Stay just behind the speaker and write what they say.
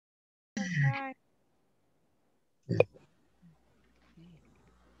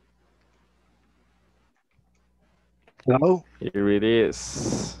Hello? Here it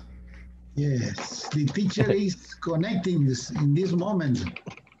is. Yes, the teacher is connecting this in this moment.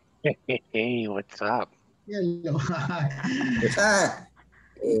 Hey, what's up? Hello. Ah,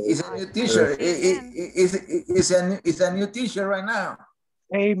 it's a new teacher. It's a new teacher right now.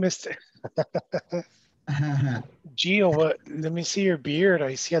 Hey, Mr. Gio, what? Let me see your beard.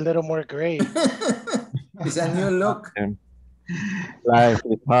 I see a little more gray. It's a new look. Life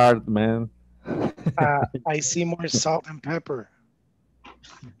is hard, man. I see more salt and pepper.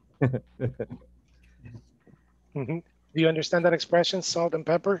 Do you understand that expression, salt and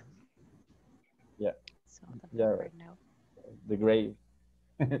pepper? Yeah. Yeah. The gray.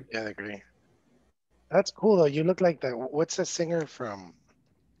 Yeah, the gray. That's cool, though. You look like that. What's the singer from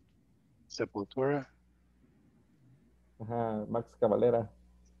Sepultura? Max Cavalera.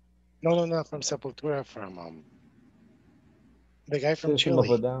 No, not from Sepultura. From the guy from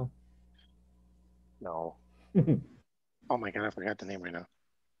Chile. No. Oh my God, I forgot the name right now.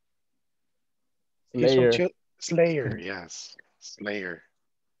 He's from Chile. Slayer, yes. Slayer.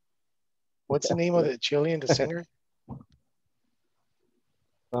 What's the name of the Chilean, the singer?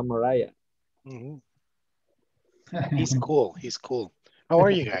 Mariah. He's cool. He's cool. How are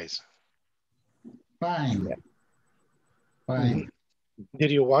you guys? Fine. Fine.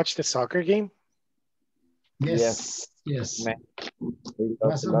 Did you watch the soccer game? Yes. Yes.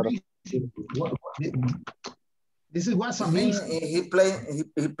 Was amazing. This was amazing. He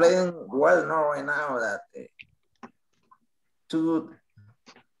playing well now right now. That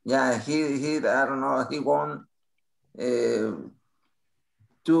he I don't know, he won 2-0,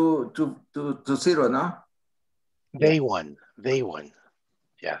 no? They won.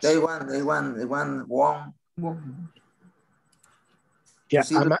 Yes. They won. Yeah,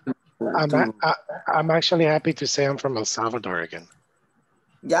 I'm actually happy to say I'm from El Salvador again.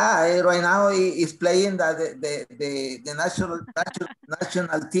 Yeah, right now he's playing the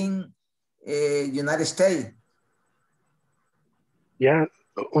national team, United States. Yeah,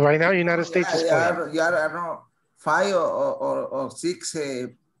 right now United States is playing. Yeah, I don't know, 5 or 6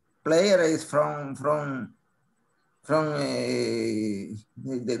 players from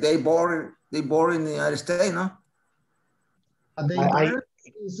they born in the United States, no? I don't know.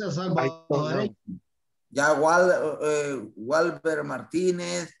 Yeah, Walter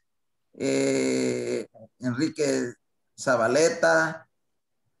Martinez, Enrique Zabaleta.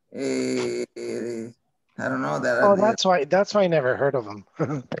 I don't know. Oh, that's why I never heard of him.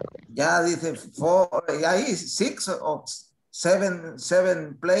 Yeah, he's 6 or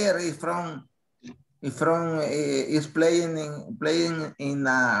 7 players is playing in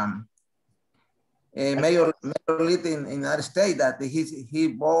Major League in United States. That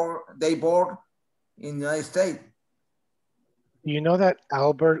they born in the United States. You know that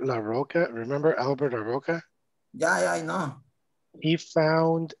Albert La Roca? Remember Albert La Roca? Yeah, I know. He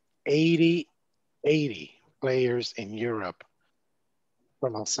found 80 players in Europe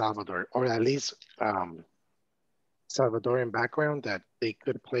from El Salvador, or at least Salvadorian background that they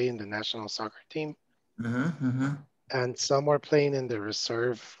could play in the national soccer team. And some were playing in the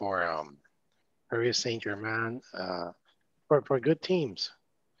reserve for Paris Saint-Germain, for good teams.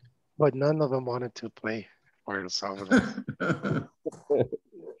 But none of them wanted to play for El Salvador.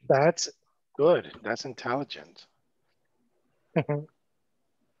 That's good. That's intelligent.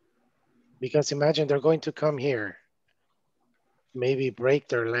 Because imagine they're going to come here, maybe break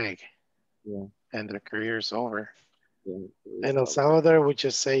their leg, and their career's over. And El Salvador would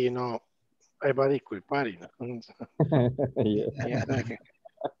just say, ay bari culpari. Yeah.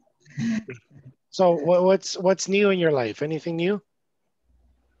 So what's new in your life? Anything new?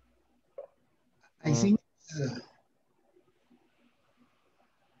 I think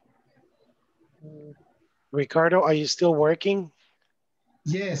Ricardo, are you still working?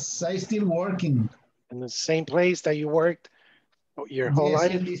 Yes, I still working. In the same place that you worked your whole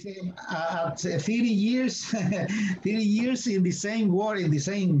life? In the same, 30 years, 30 years in the same work, in the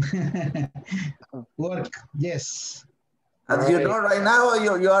same work. Yes. As you know, right now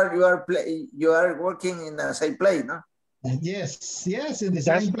you are working in the same place, no? Yes, in the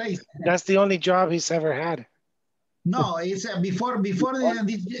same place. That's the only job he's ever had. No, it's before the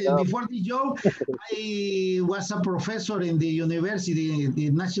job, I was a professor in the university,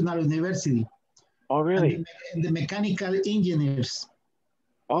 the National University. Oh, really? And the mechanical engineers.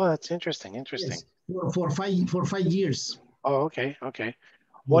 Oh, that's interesting. Yes, for 5 years. Oh, okay.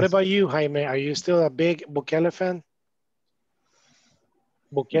 What about you, Jaime? Are you still a big Bukele fan?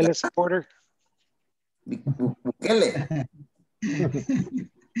 Bukele supporter? Bukele.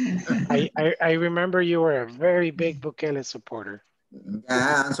 I remember you were a very big Bukele supporter.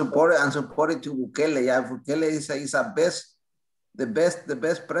 Yeah, I'm supported to Bukele. Yeah, Bukele is the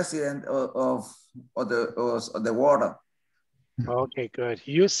best president of the world. Okay, good.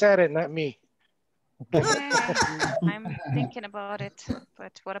 You said it, not me. Okay, I'm thinking about it.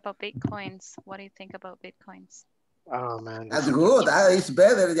 But what about Bitcoins? What do you think about Bitcoins? Oh man, that's good. It's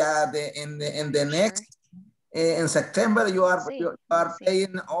better. Yeah, in the next in September you are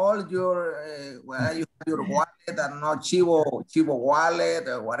paying all your well, you have your wallet and not Chivo wallet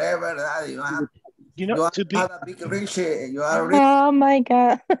or whatever. You have a big rich. You are rich. Oh my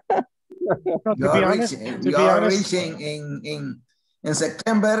God. No, you are rich. You are rich in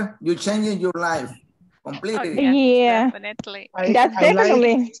September. You changing your life completely. Oh, yeah, definitely. That's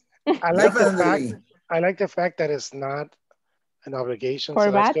definitely. I like the fact that it's not an obligation. For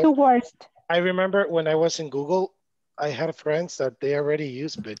so that's bad good. to worst. I remember when I was in Google, I had friends that they already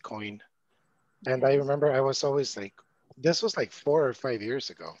used Bitcoin. And I remember I was always like, this was like 4 or 5 years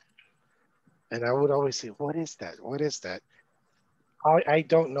ago. And I would always say, what is that? What is that? I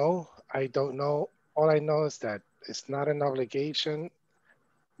don't know. I don't know. All I know is that it's not an obligation.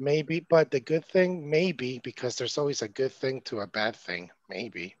 Maybe, but the good thing, maybe, because there's always a good thing to a bad thing,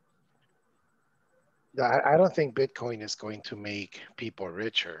 maybe. I don't think Bitcoin is going to make people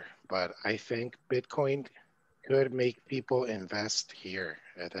richer, but I think Bitcoin could make people invest here.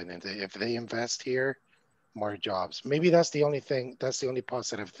 And then if they invest here, more jobs. Maybe that's the only thing, that's the only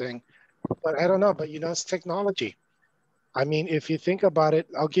positive thing. But I don't know, but it's technology. I mean, if you think about it,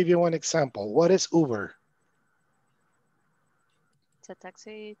 I'll give you one example. What is Uber? It's a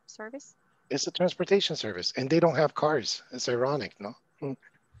taxi service? It's a transportation service, and they don't have cars. It's ironic, no?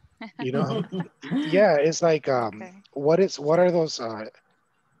 Yeah, it's like, what are those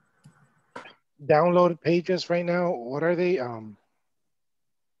download pages right now? What are they?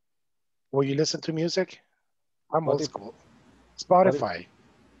 Where you listen to music? I'm old school. Spotify.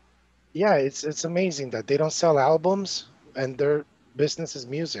 Yeah, it's amazing that they don't sell albums and their business is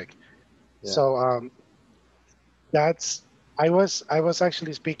music. Yeah. So I was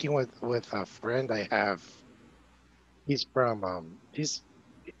actually speaking with a friend I have. He's from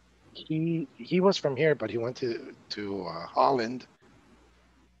he was from here, but he went to Holland,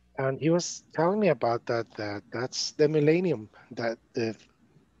 and he was telling me about that's the millennium that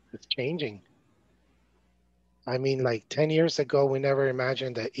it's changing. I mean, like 10 years ago, we never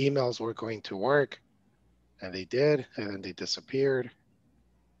imagined that emails were going to work, and they did, and then they disappeared.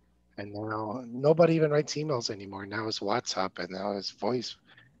 And now nobody even writes emails anymore. Now it's WhatsApp, and now it's voice.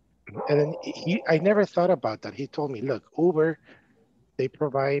 And then I never thought about that. He told me, look, Uber, they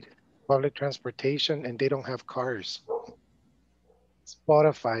provide public transportation and they don't have cars.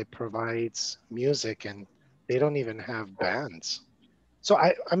 Spotify provides music and they don't even have bands. So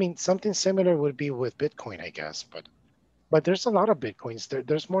I mean, something similar would be with Bitcoin, I guess, but there's a lot of Bitcoins.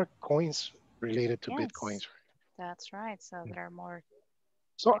 There's more coins related to Bitcoins. That's right. So there are more.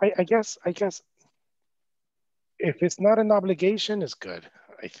 So I guess if it's not an obligation, it's good,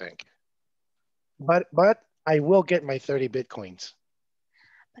 I think. But I will get my 30 Bitcoins.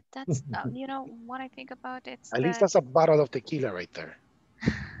 But that's, what I think about it. At least that's a bottle of tequila right there.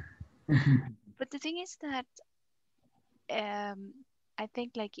 But the thing is that I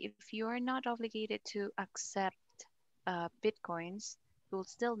think like if you're not obligated to accept Bitcoins, you'll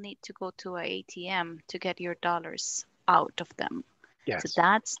still need to go to an ATM to get your dollars out of them. Yes. So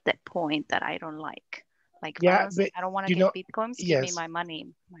that's the point that I don't like. Like, yeah, I don't want to get Bitcoins. Yes. Give me my money,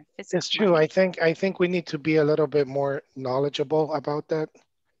 my physical. It's true. Money. I think we need to be a little bit more knowledgeable about that.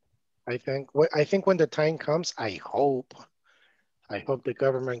 I think when the time comes, I hope the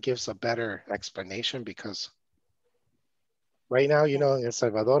government gives a better explanation, because right now, in El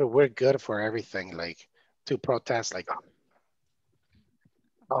Salvador, we're good for everything, like to protest, like,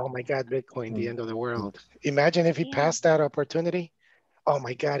 oh my God, Bitcoin, the end of the world. Imagine if he passed that opportunity. Oh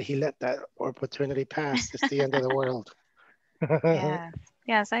my God, he let that opportunity pass. It's the end of the world. Yeah.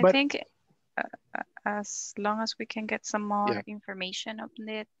 Yes, I think as long as we can get some more information on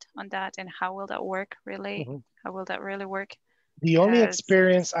that, and how will that work really? How will that really work? The only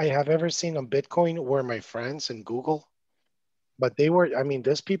experience I have ever seen on Bitcoin were my friends in Google, but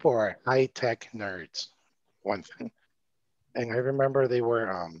these people are high-tech nerds, one thing. And I remember they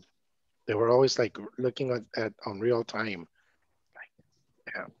were always like looking at on real time.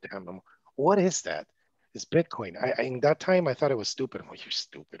 Like, damn, what is that? It's Bitcoin. In that time, I thought it was stupid. Oh, you're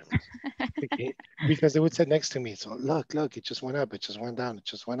stupid. Because they would sit next to me. So look, it just went up. It just went down. It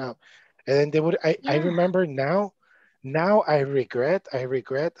just went up. And then they would, I remember now I regret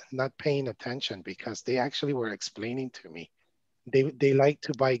not paying attention, because they actually were explaining to me. They like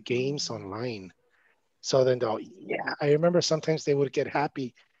to buy games online. So then they'll, yeah, I remember sometimes they would get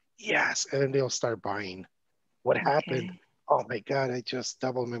happy. Yes. And then they'll start buying. What happened? Oh my God, I just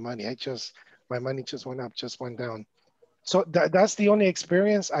doubled my money. My money just went up, just went down. So that's the only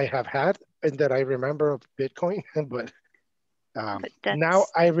experience I have had and that I remember of Bitcoin. But now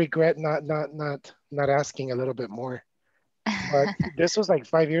I regret not asking a little bit more. But this was like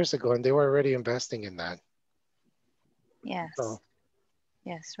 5 years ago and they were already investing in that. Yes. So,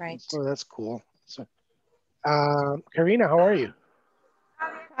 yes, right. So that's cool. So, Karina, how are you?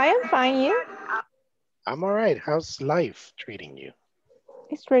 I am fine, you? I'm all right. How's life treating you?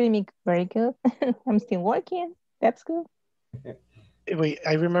 It's treating me very good. I'm still working. That's good. Wait,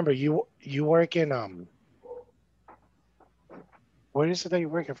 I remember you work in where is it that you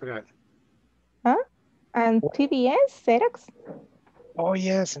work? I forgot. Huh? And TBS, Xerox? Oh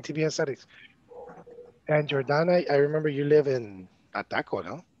yes, in TBS Settings. And Jordana, I remember you live in Ataco,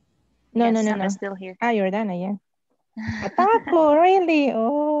 no? No, yes, no. I'm still here. Ah, Jordana, yeah. Ataco, really?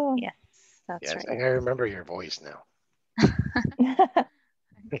 Oh. Yes, that's right. And I remember your voice now.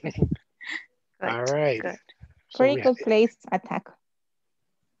 Good, all right. Good. So very good place, Ataco.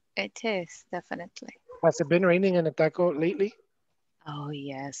 It is, definitely. Has it been raining in Ataco lately? Oh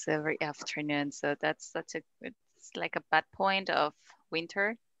yes, every afternoon. So it's like a bad point of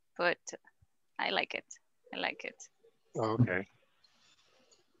winter, but I like it. Okay.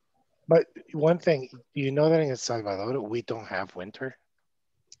 But one thing, you know that in El Salvador, we don't have winter?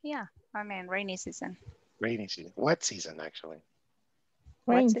 Yeah, I mean, rainy season. Rainy season. Wet season, actually.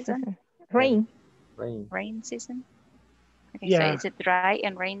 Rain What season? season. Rain. Rain season? Okay, yeah. So is it dry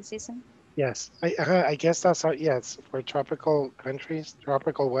and rain season? Yes. I guess that's how, yes, for tropical countries,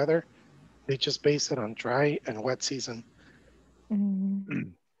 tropical weather, they just base it on dry and wet season. I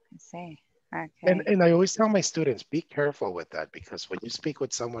see. Okay. And I always tell my students, be careful with that, because when you speak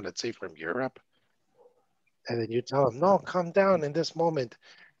with someone, let's say from Europe, and then you tell them, no, calm down in this moment,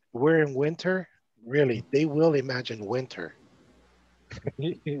 we're in winter, really, they will imagine winter.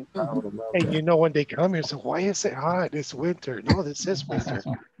 And you know, when they come here, so why is it hot? It's winter. No, this is winter.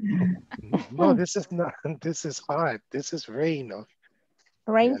 No, this is not, this is hot. This is rain.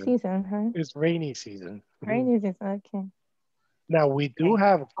 Rain season, huh? It's rainy season. Rainy season, okay. Now we do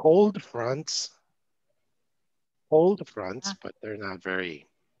have cold fronts, but they're not very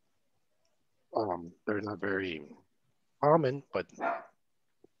common, but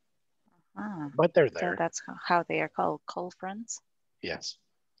they're there. So that's how they are called, cold fronts? Yes,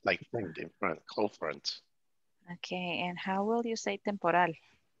 like framed in front, cold fronts. Okay, and how will you say temporal?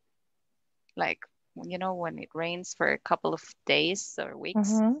 Like, you know, when it rains for a couple of days or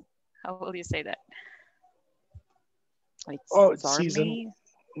weeks, how will you say that? It's season.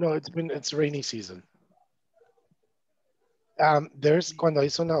 No, it's rainy season. There's cuando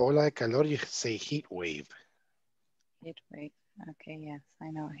hizo una ola de calor, you say heat wave. Heat wave. Okay, yes,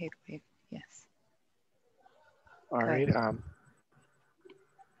 I know heat wave. Yes. All right.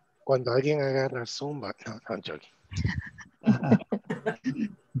 Cuando alguien agarra Zumba. No, I'm joking.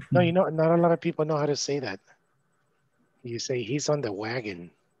 No, you know, not a lot of people know how to say that. You say he's on the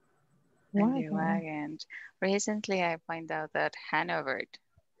wagon. On the wagon. Recently, I find out that Hanover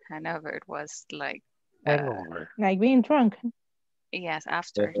was like hangover. Like being drunk. Yes,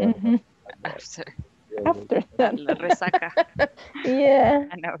 after. After. After. La resaca. Yeah.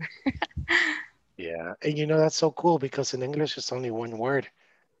 Hanover. Yeah, and you know, that's so cool because in English it's only one word.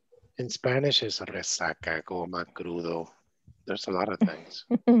 In Spanish it's resaca, goma, crudo. There's a lot of things.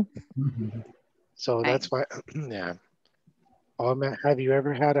 So that's why, yeah. Oh man, have you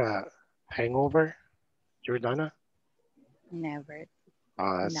ever had a hangover, Jordana? Never.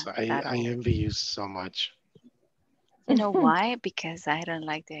 Oh, I envy you so much. You know why? Because I don't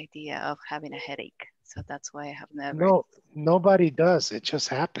like the idea of having a headache. So that's why I have never. No, nobody does. It just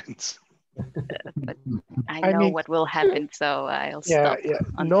happens. But I know what will happen, so I'll stop. Yeah.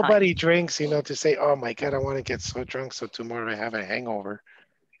 Nobody drinks, you know, to say, oh my God, I want to get so drunk so tomorrow I have a hangover.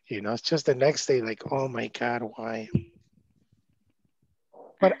 You know, it's just the next day like, oh my God, why?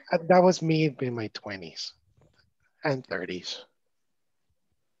 But that was me in my 20s and 30s.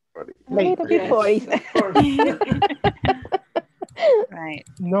 Late 40s. Right.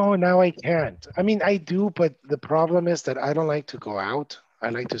 No, now I can't. I mean, I do, but the problem is that I don't like to go out. I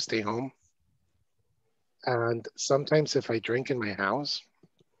like to stay home. And sometimes if I drink in my house,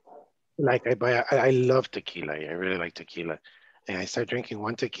 like I love tequila. I really like tequila. And I start drinking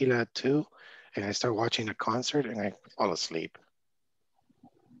one tequila, two, and I start watching a concert and I fall asleep.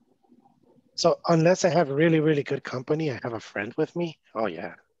 So unless I have really, really good company, I have a friend with me. Oh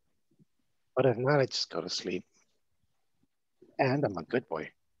yeah. But if not, I just go to sleep. And I'm a good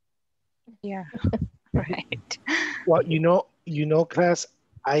boy. Yeah. Right. Well, class,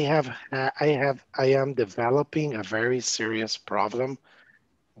 I am developing a very serious problem.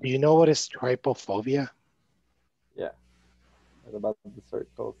 Do you know what is trypophobia? Yeah. What about the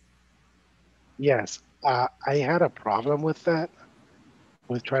circles? Yes. I had a problem with that,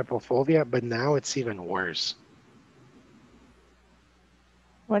 with trypophobia, but now it's even worse.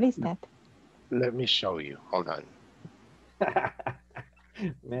 What is that? Let me show you. Hold on.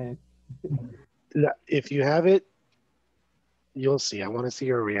 Man. If you have it, you'll see. I want to see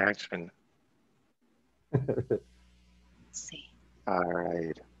your reaction. Let's see. All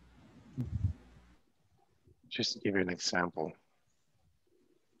right. Just to give you an example.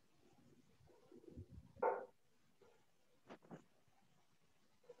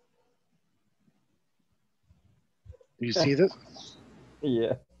 Do you see this?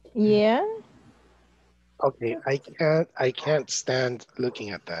 Yeah. Yeah. Okay, I can't stand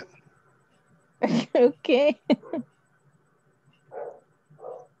looking at that. Okay.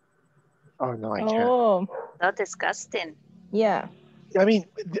 Oh no, I can't. Oh, So disgusting. yeah. I mean,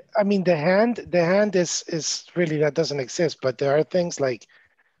 the hand is really, that doesn't exist. But there are things like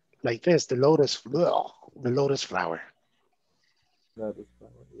this, the lotus flower. That is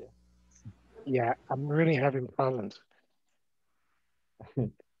flower, yeah. Yeah, I'm really having problems.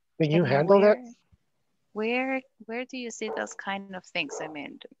 Can you And handle that? Where do you see those kind of things? I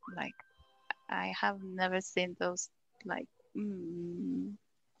mean, like, I have never seen those, like,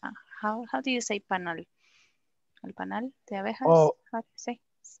 how do you say panal? El panal de abejas? Oh, How do you say?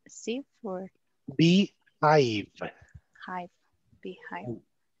 Sieve or beehive. hive? Beehive.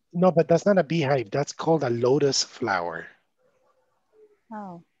 No, but that's not a beehive. That's called a lotus flower.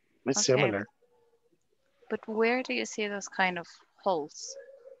 Oh, It's okay. similar. But where do you see those kind of holes?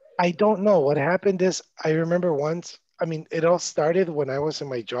 I don't know. What happened is, I remember once, I mean, it all started when I was in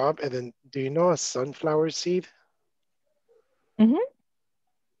my job. And then, do you know a sunflower seed? Mm-hmm.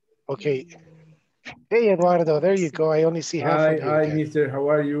 Okay. Hey, Eduardo, there you go. I only see half of you. Hi, again. mister. How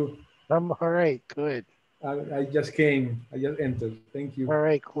are you? I'm all right. Good. I just came. I just entered. Thank you. All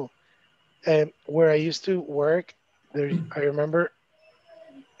right, cool. And where I used to work, I remember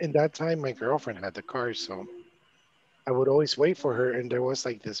in that time, my girlfriend had the car. So I would always wait for her. And there was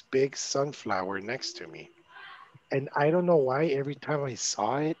like this big sunflower next to me. And I don't know why every time I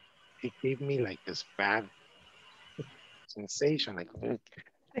saw it, it gave me like this bad sensation. Like, ugh.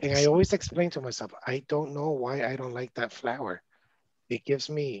 And I always explain to myself, I don't know why I don't like that flower. It gives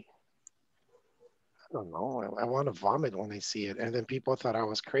me, I don't know, I want to vomit when I see it. And then people thought I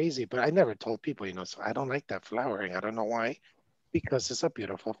was crazy, but I never told people, so I don't like that flower. And I don't know why, because it's a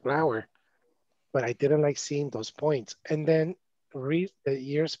beautiful flower. But I didn't like seeing those points. And then the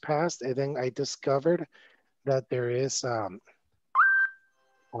years passed, and then I discovered that there is a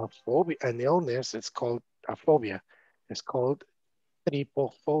phobia, an illness. It's called a phobia. It's called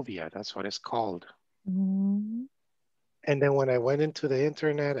trypophobia. That's what it's called. Mm-hmm. And then when I went into the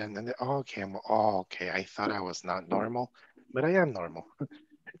internet and then, okay, I thought I was not normal, but I am normal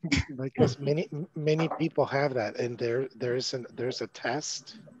because many people have that, and there's a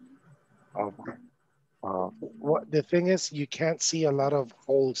test of what the thing is. You can't see a lot of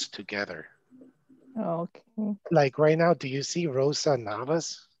holes together. Okay. Like right now, do you see Rosa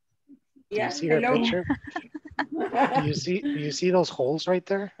Navas? Do you see her hello. picture? Do you see those holes right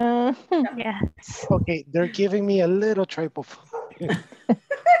there? Yes. Okay, they're giving me a little trypophobia.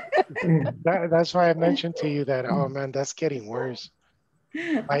 That's why I mentioned to you that, oh man, that's getting worse.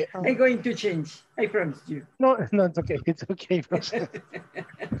 I'm going to change. I promise you. No, it's okay. It's okay, Rosa.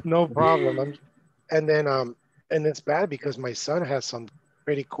 No problem. And it's bad because my son has some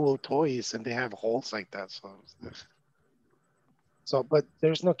pretty cool toys and they have holes like that. But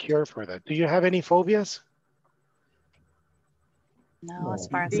there's no cure for that. Do you have any phobias? No, as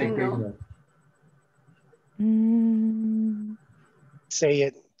far as I I know. know. Say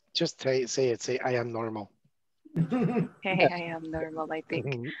it. Just say it. Say, I am normal. Hey, I am normal, I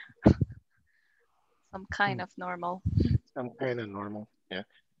think. Some kind of normal. I'm kind of normal. Yeah.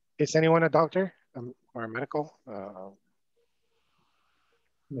 Is anyone a doctor or a medical?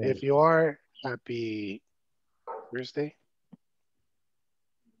 If you are, happy Thursday.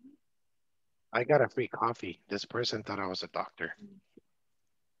 I got a free coffee. This person thought I was a doctor.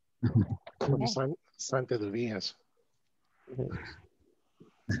 From Santa Luvias.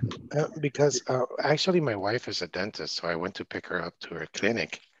 Because actually my wife is a dentist, so I went to pick her up to her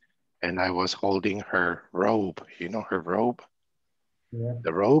clinic and I was holding her robe. You know her robe? Yeah.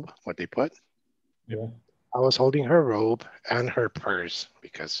 The robe, what they put? Yeah. I was holding her robe and her purse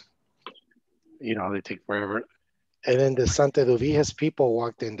because, they take forever. And then the Santa Duvijas people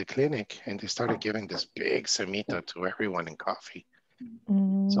walked in the clinic and they started giving this big semita to everyone in coffee.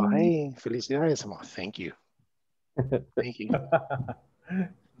 So, hey, felicidades. I'm like, thank you. Thank you.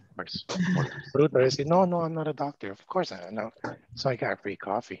 Of course. Bruto is, no, I'm not a doctor. Of course I know. So I got free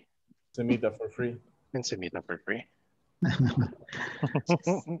coffee. Semita for free. And semita for free.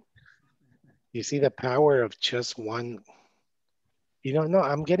 You see the power of just one. You know, no,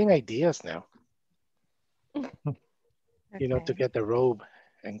 I'm getting ideas now. You know, to get the robe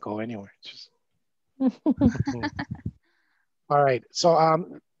and go anywhere. Just... All right. So,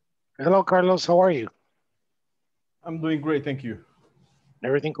 hello, Carlos. How are you? I'm doing great. Thank you.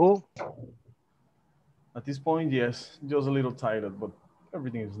 Everything cool? At this point, yes. Just a little tired, but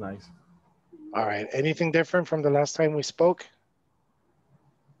everything is nice. All right. Anything different from the last time we spoke?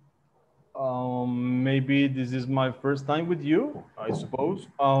 Maybe this is my first time with you, I suppose.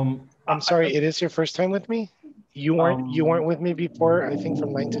 I'm sorry, it is your first time with me? You weren't with me before, I think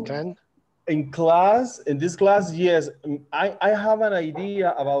from 9 to 10? In this class, yes. I have an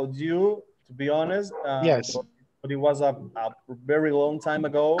idea about you, to be honest. Yes. But it was a very long time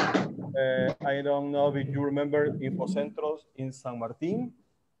ago. I don't know if you remember Infocentros in San Martin.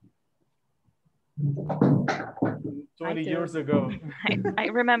 20 years ago. I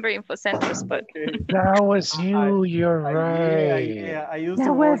remember Infocentros, but... That was you, you're right. Yeah, I used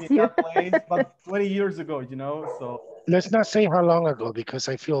to work in that place, but 20 years ago, you know, so... Let's not say how long ago, because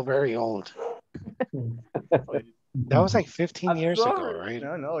I feel very old. That was like 15 years ago, right?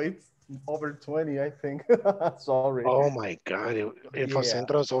 No, it's over 20, I think. Sorry. Oh my God,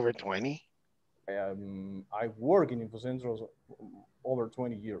 Infocentros over 20? I work in Infocentros over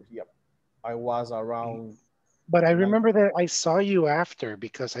 20 years, yep. I was around... But I remember that I saw you after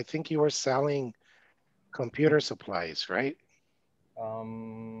because I think you were selling computer supplies, right?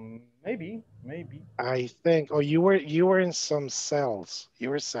 Maybe. I think. Oh, you were in some sales.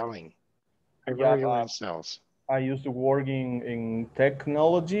 You were selling. I remember you were in sales. I used to work in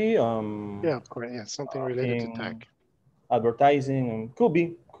technology. Yeah, of course. Yeah, something related to tech. Advertising and could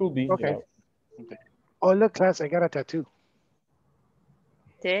be. Okay. You know. Okay. Oh, look, class! I got a tattoo.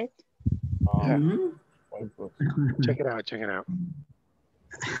 Did? Check it out. Check it out.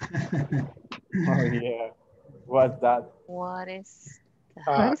 Oh yeah. What's that? What is that?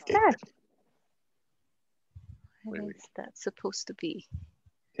 What is that? What is that supposed to be?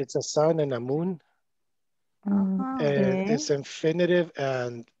 It's a sun and a moon. And it's infinitive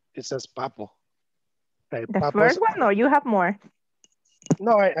and it says papo. The first one, or you have more?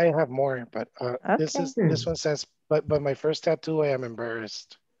 No, I have more, but this one says, but my first tattoo, I am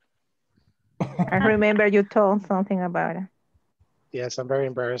embarrassed. I remember you told something about it. Yes, I'm very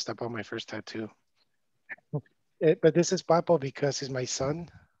embarrassed about my first tattoo. But this is Papo because he's my son,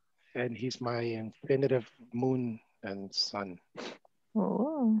 and he's my infinitive moon and sun.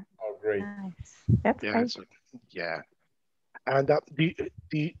 Oh, great! Nice. That's great. Yeah. And do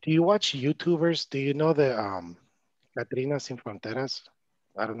you watch YouTubers? Do you know the Catrina Sin Fronteras?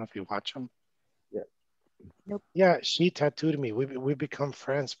 I don't know if you watch them. Yeah. Nope. Yeah, she tattooed me. We become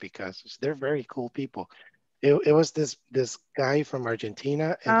friends because they're very cool people. It was this guy from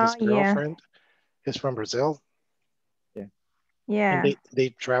Argentina and his girlfriend is from Brazil. Yeah. Yeah. And they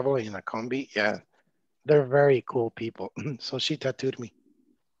travel in a combi. Yeah. They're very cool people. So she tattooed me.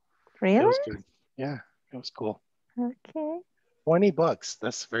 Really? It was good. Yeah, it was cool. Okay. $20.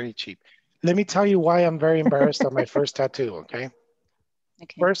 That's very cheap. Let me tell you why I'm very embarrassed of my first tattoo, okay?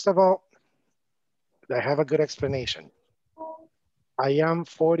 First of all, I have a good explanation. I am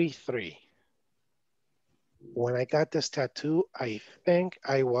 43. When I got this tattoo, I think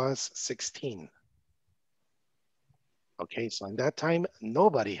I was 16. Okay, so in that time,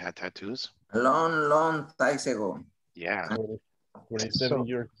 nobody had tattoos. Long time ago. Yeah. 27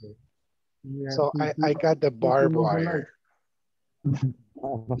 years ago. So I got the barbed wire. You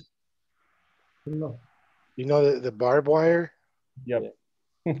know the barbed wire? Yep.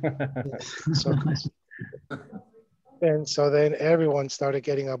 So then everyone started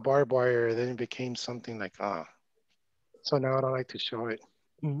getting a barbed wire. Then it became something like, so now I don't like to show it.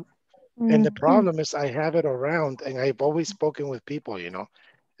 And the problem is I have it around and I've always spoken with people, you know,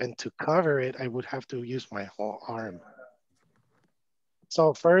 and to cover it, I would have to use my whole arm.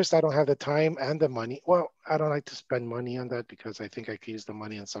 So first, I don't have the time and the money. Well, I don't like to spend money on that because I think I could use the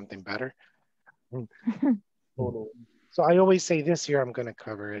money on something better. So I always say this year I'm going to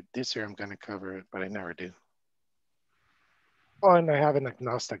cover it. This year I'm going to cover it, but I never do. Oh, and I have an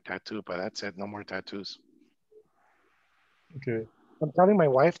agnostic tattoo, but that's it. No more tattoos. Okay. I'm telling my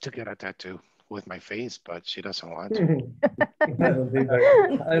wife to get a tattoo. with my face, but she doesn't want to. I don't think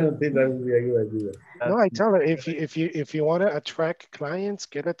that would be a good idea. No, I tell her if you want to attract clients,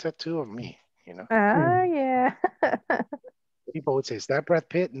 get a tattoo of me. You know. Oh yeah. People would say, "Is that Brad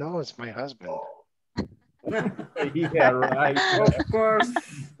Pitt?" No, it's my husband. Yeah, right. Of course.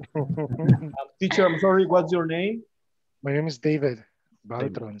 Teacher, I'm sorry, what's your name? My name is David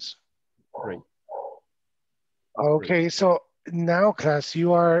Baltrons. Great. Okay, so now, class,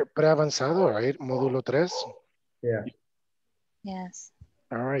 you are pre-avanzado, right? Módulo 3? Yeah. Yes.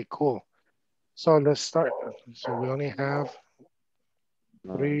 All right, cool. So let's start. So we only have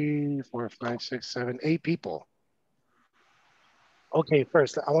 3, 4, 5, 6, 7, 8 people. Okay,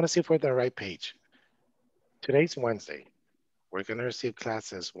 first, I want to see if we're at the right page. Today's Wednesday. We're going to receive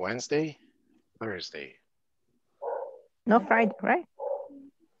classes Wednesday, Thursday. No Friday, right?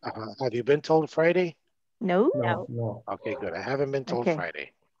 Have you been told Friday? No. No. Okay, good. I haven't been told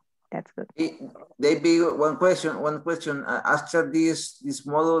Friday. That's good. Maybe one question. After this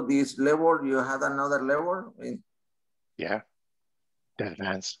model, this level, you have another level? Yeah, the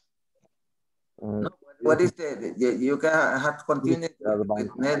advanced. No, what is you can have to continue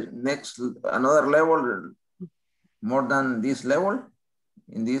with next another level more than this level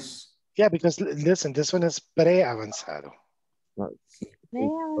in this? Yeah, because listen, this one is pre-avanzado.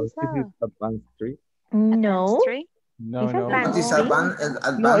 Advanced 3? No. Advanced 3? No, It's no. advanced This three.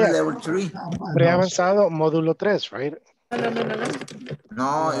 advanced No, yeah. level 3. Pre-avanzado, módulo 3, right?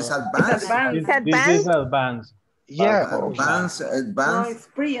 No, it's advanced. It's advanced. This is advanced. Yeah. Advanced. No, it's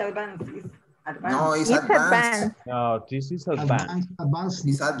pre-advanced. It's advanced. No, it's It's advanced. advanced. No, this is advanced.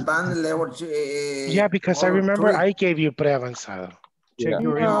 It's advanced level 3. Yeah, because I remember I gave you pre-avanzado. Yeah. Check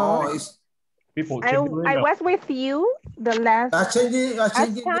your No. No, it's People, check your I email. was with you the last changing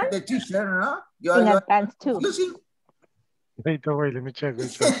time the teacher, no? in advance too. Confusing. Wait, don't worry, let me check.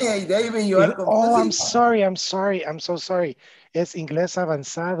 David, you are confusing. Oh, I'm so sorry. Es Inglés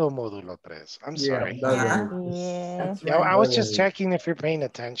Avanzado módulo 3. I'm sorry. Yeah. Yeah. I was just checking if you're paying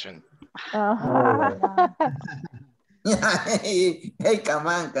attention. Hey, come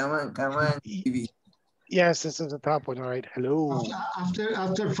on. Yes, this is the top one. All right. Hello.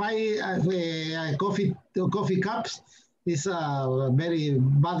 After 5 coffee cups, it's very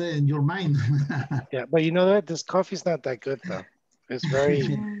bad in your mind. Yeah, but you know what? This coffee's not that good though. It's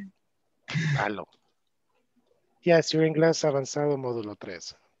very malo. Yes, your Inglés Avanzado módulo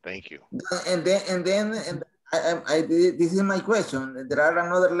 3. Thank you. And then this is my question. There are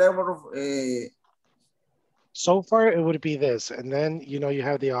another level of So far, it would be this. And then, you know, you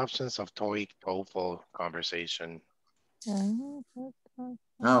have the options of TOEIC, TOEFL, conversation.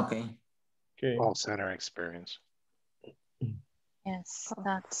 Okay. Call center experience. Yes,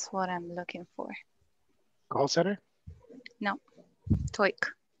 that's what I'm looking for. Call center? No, TOEIC.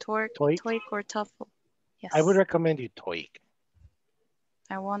 TOEIC or TOEFL. Yes. I would recommend you TOEIC.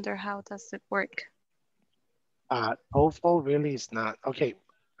 I wonder how does it work? TOEFL really is not. Okay,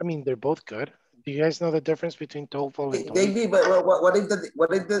 I mean, they're both good. Do you guys know the difference between TOEFL and TOEIC? David, but what is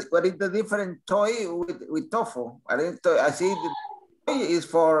the different TOEIC with TOEFL? I see the TOEIC is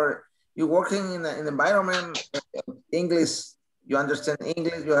for you working in an environment, English. You understand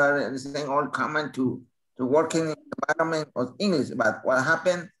English. You are understanding all common to working in environment of English. But what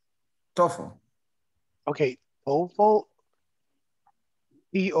happened? TOEFL. Okay, TOEFL,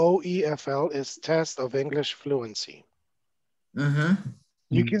 TOEFL is test of English fluency.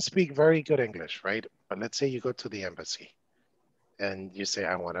 You can speak very good English, right? But let's say you go to the embassy and you say,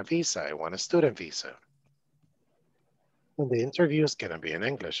 I want a visa, I want a student visa. And the interview is gonna be in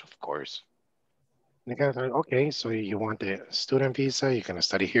English, of course. And the guy's like, okay, so you want the student visa, you're gonna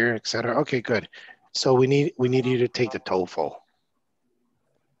study here, etc. Okay, good. So we need you to take the TOEFL.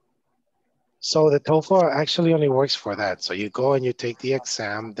 So the TOEFL actually only works for that. So you go and you take the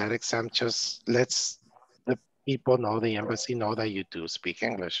exam. That exam just lets the people know, the embassy know that you do speak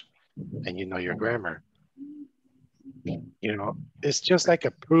English and you know your grammar. You know, it's just like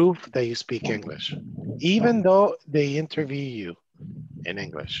a proof that you speak English, even though they interview you in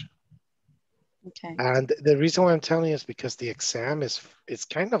English. Okay. And the reason why I'm telling you is because the exam it's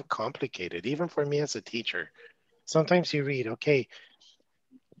kind of complicated, even for me as a teacher. Sometimes you read, okay,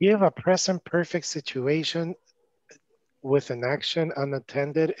 give a present perfect situation with an action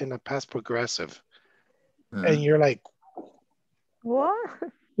unattended in a past progressive. And you're like, what?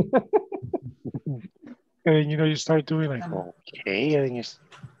 And you know, you start doing like, okay, and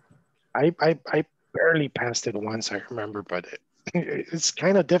I barely passed it once, I remember, but it's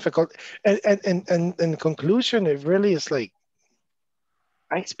kind of difficult. And in conclusion, it really is like,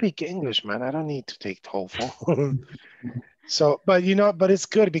 I speak English, man. I don't need to take TOEFL. So, but you know, but it's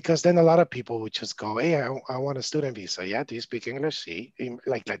good because then a lot of people would just go, hey, I want a student visa. Yeah, do you speak English? See,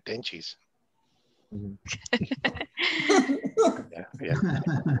 like Latenchis. Yeah.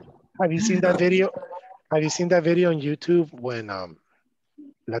 Have you seen that video? Have you seen that video on YouTube when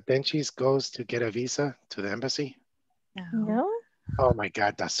Latenchis goes to get a visa to the embassy? No. Oh my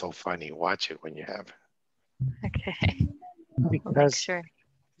God, that's so funny. Watch it when you have. Okay. Because sure.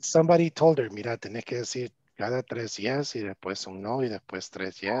 somebody told her, mira, tenés que decir cada 3 yes y después un no y después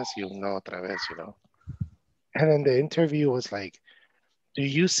 3 yes y un no otra vez, you know. And then the interview was like, do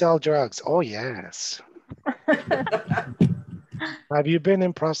you sell drugs? Oh, yes. Have you been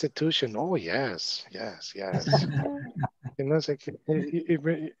in prostitution? Oh, yes. You know, it's like,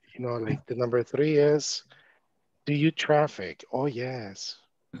 you know, like the number 3 is, do you traffic? Oh, yes.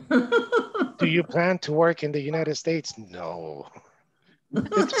 Do you plan to work in the United States? No.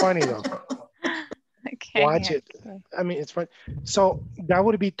 It's funny though. Okay. Watch it. I mean, it's fun. So that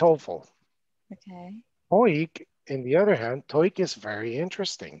would be TOEFL. Okay. TOEIC, in the other hand, TOEIC is very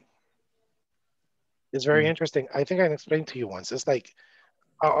interesting. It's very interesting. I think I explained to you once. It's like,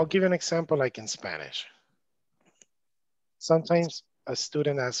 I'll give you an example like in Spanish. Sometimes a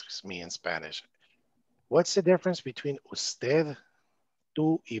student asks me in Spanish, what's the difference between usted,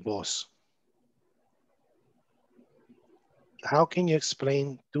 tú, y vos? How can you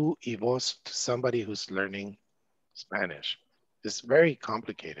explain tú y vos to somebody who's learning Spanish? It's very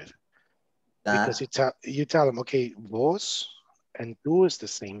complicated. Because you tell them, okay, vos and tú is the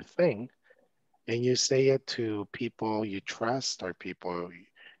same thing. And you say it to people you trust or people,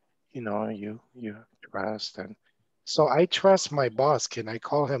 you know, you trust. And so I trust my boss. Can I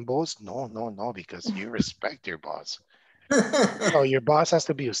call him boss? No, because you respect your boss. So your boss has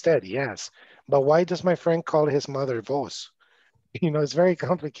to be usted, yes. But why does my friend call his mother vos? You know, it's very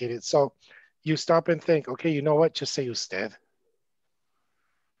complicated. So you stop and think, okay, you know what? Just say usted.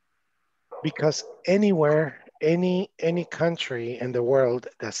 Because anywhere, any country in the world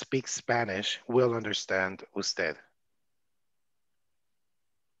that speaks Spanish will understand usted.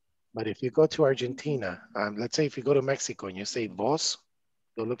 But if you go to Argentina, let's say if you go to Mexico and you say vos,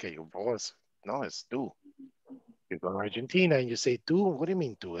 they'll look at you, vos. No, it's tú. You go to Argentina and you say tú, what do you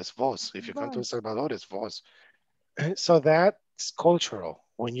mean tú? It's vos. If you come to El Salvador, it's vos. So that's cultural.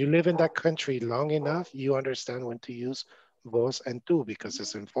 When you live in that country long enough, you understand when to use vos and tú because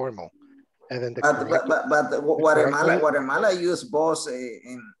it's informal. And then but Guatemala use vos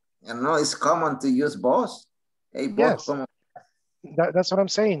in, you know, it's common to use vos. Hey, vos, yes. That's what I'm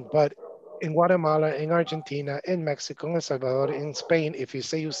saying. But in Guatemala, in Argentina, in Mexico, in El Salvador, in Spain, if you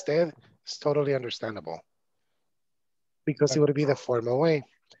say usted, it's totally understandable because it would be the formal way.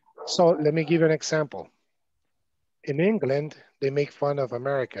 So let me give you an example. In England, they make fun of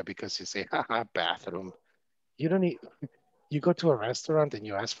America because you say, haha, bathroom. You don't need, you go to a restaurant and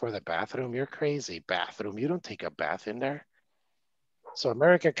you ask for the bathroom, you're crazy, bathroom. You don't take a bath in there. So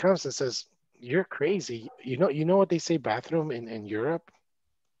America comes and says, you're crazy. You know what they say bathroom in Europe?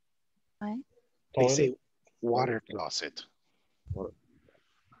 What? They say water closet.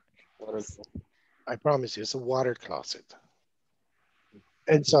 I promise you, it's a water closet.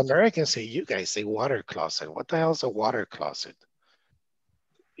 And so Americans say, you guys say water closet. What the hell is a water closet?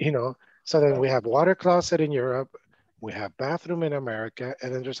 You know, so then we have water closet in Europe, we have bathroom in America,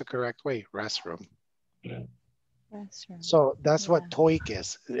 and then there's a correct way, restroom. So that's what TOEIC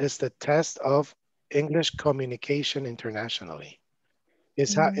is. It's the test of English communication internationally.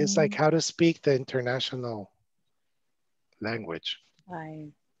 It's how it's like how to speak the international language.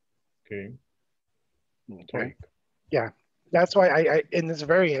 Okay. Yeah, that's why and it's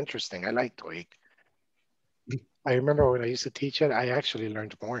very interesting. I like TOEIC. I remember when I used to teach it, I actually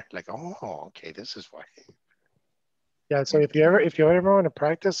learned more. Like, oh, okay, this is why. Yeah, so if you ever want to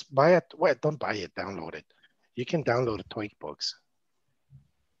practice, buy it. Well, don't buy it, download it. You can download the TOEIC books.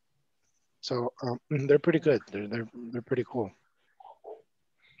 So they're pretty good. They're pretty cool.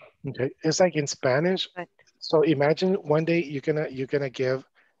 Okay, it's like in Spanish. So imagine one day you're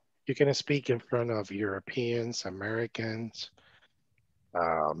gonna speak in front of Europeans, Americans,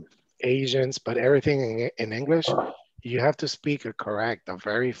 Asians, but everything in English. You have to speak a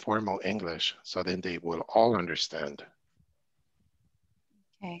very formal English, so then they will all understand.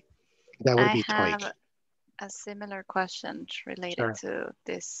 Okay. That would be I TOEIC. have a similar question related to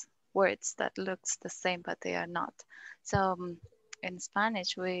these words that looks the same, but they are not. So in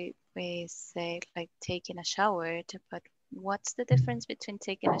Spanish, we say like taking a shower, but what's the difference between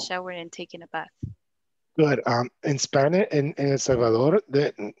taking a shower and taking a bath? Good. In Spanish, in El Salvador,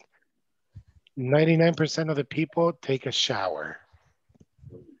 99% of the people take a shower.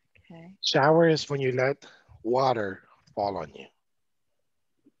 Okay. Shower is when you let water fall on you.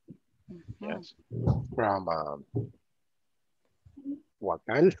 Yes. From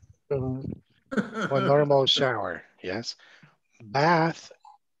wakal, a normal shower. Yes. Bath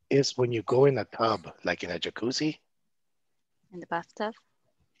is when you go in a tub, like in a jacuzzi. In the bathtub?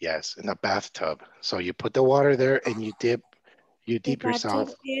 Yes, in a bathtub. So you put the water there and you dip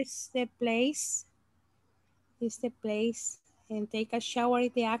yourself. Is the place and take a shower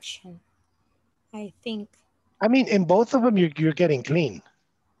in the action, I think. I mean, in both of them, you're getting clean.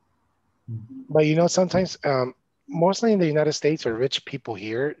 But you know, sometimes, mostly in the United States or rich people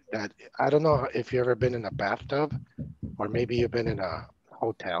here, that I don't know if you've ever been in a bathtub or maybe you've been in a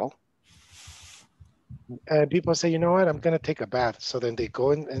hotel. And people say, you know what, I'm going to take a bath. So then they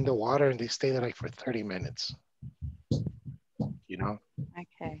go in the water and they stay there like for 30 minutes. You know?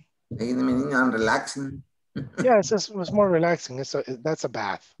 Okay. I'm relaxing. Yeah, it's more relaxing. That's a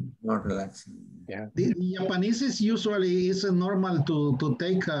bath. More relaxing. Yeah. The Japanese usually is normal to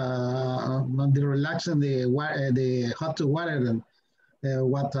take the relaxing the hot water and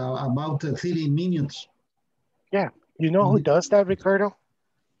about 30 minutes. Yeah. You know who does that, Ricardo?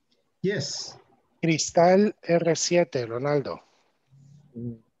 Yes. Cristal R7, Ronaldo.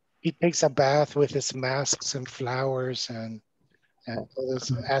 He takes a bath with his masks and flowers and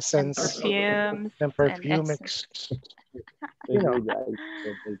this essence and perfume. You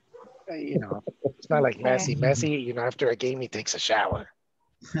know, it's not like Messi. Messi, you know, after a game, he takes a shower.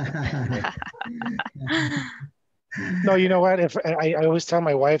 No, you know what? If I always tell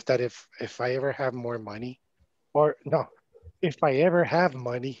my wife that if I ever have more money, if I ever have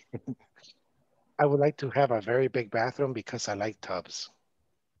money, I would like to have a very big bathroom because I like tubs.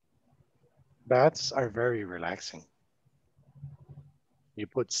 Baths are very relaxing. You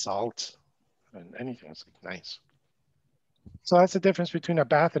put salt and anything, it's like nice. So that's the difference between a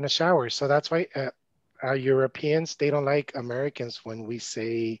bath and a shower. So that's why Europeans, they don't like Americans when we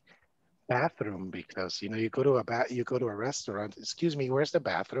say bathroom, because, you know, you go to a restaurant, excuse me, where's the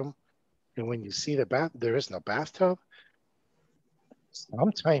bathroom? And when you see the bath, there is no bathtub.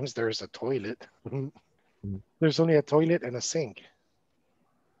 Sometimes there's a toilet. There's only a toilet and a sink.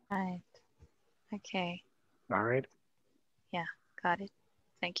 Right. Okay. All right. Yeah, got it.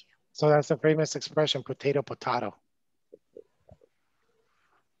 Thank you. So that's the famous expression, potato, potato.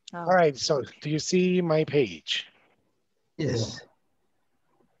 Oh. All right, so do you see my page? Yes.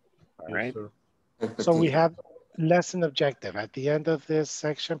 All right. So we have lesson objective. At the end of this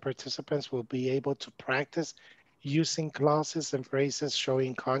section, participants will be able to practice using clauses and phrases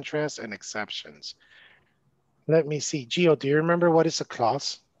showing contrasts and exceptions. Let me see. Gio, do you remember what is a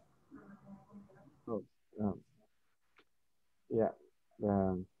clause? Oh, yeah.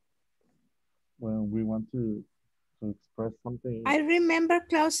 When we want to express something. I remember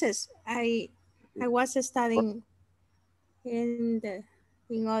clauses. I was studying in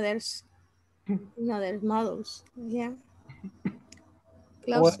others models. Yeah.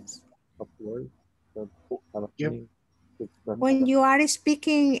 Clauses. Of words that have a Yep. meaning to express. When you are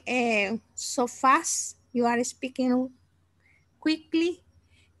speaking so fast, you are speaking quickly,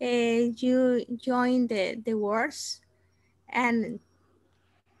 you join the words and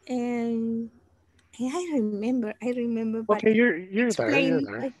I remember, but Okay, you're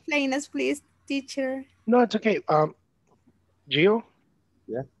there. explain us, please, teacher. No, it's okay. Gio?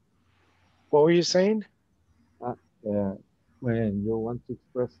 Yeah. What were you saying? When you want to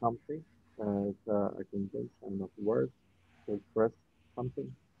express something, it's a conjunction of words to express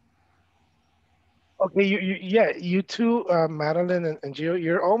something. Okay, you two, Madeline and Gio,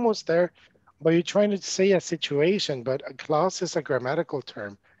 you're almost there, but you're trying to say a situation, but a clause is a grammatical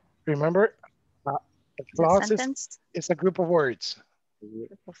term. Remember, a clause is a group of words. A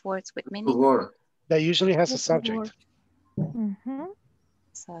group of words with meaning. That usually has a subject. Mm-hmm.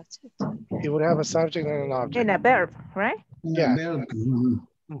 Subject. It would have a subject and an object. And a verb, right? Yeah.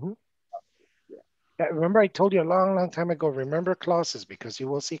 Mm-hmm. Yeah. Remember, I told you a long time ago, remember clauses, because you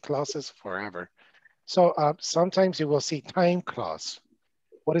will see clauses forever. So sometimes you will see time clause.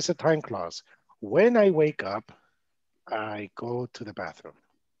 What is a time clause? When I wake up, I go to the bathroom.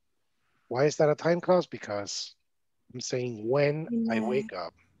 Why is that a time clause? Because I'm saying when I wake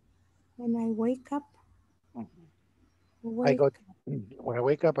up. When I wake up. When I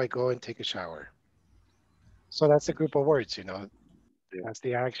wake up, I go and take a shower. So that's a group of words, you know. It has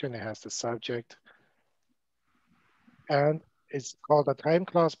the action, it has the subject. And it's called a time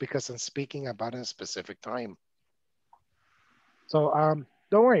clause because I'm speaking about a specific time. So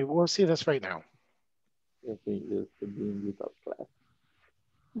don't worry, we'll see this right now.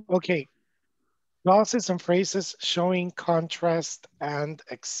 Okay, clauses and phrases showing contrast and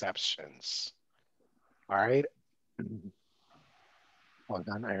exceptions. All right, Hold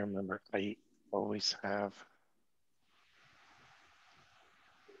on, I remember I always have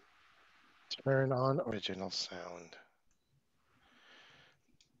turn on original sound.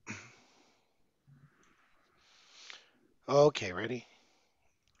 Okay, ready?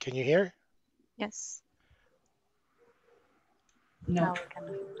 Can you hear? Yes. No.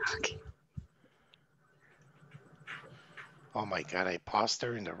 Okay. Oh my God, I paused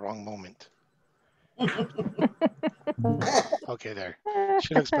her in the wrong moment. Okay, there.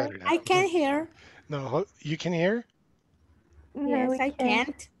 She looks better now. I can hear. No, you can hear? Yes, I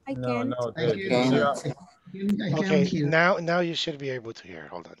can't. I can't. Okay, now you should be able to hear.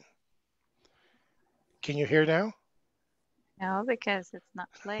 Hold on. Can you hear now? No, because it's not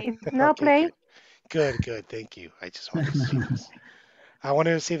played. No play. Good. Thank you. I just wanted to see this. I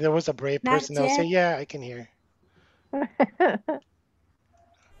wanted to see if there was a brave person that would say, yeah, I can hear.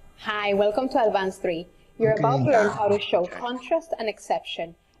 Hi, welcome to Advanced 3. You're about to learn how to show contrast and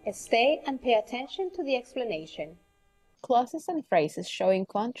exception. Stay and pay attention to the explanation. Clauses and phrases showing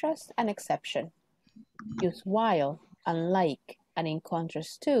contrast and exception. Use while, unlike, and in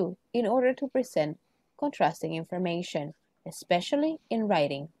contrast to in order to present contrasting information, especially in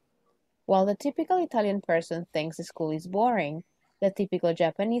writing. While the typical Italian person thinks school is boring, the typical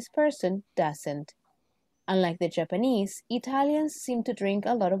Japanese person doesn't. Unlike the Japanese, Italians seem to drink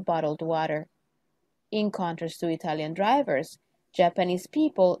a lot of bottled water. In contrast to Italian drivers, Japanese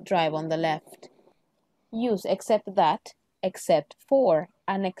people drive on the left. Use except that, except for,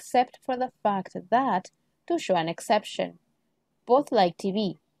 and except for the fact that to show an exception. Both like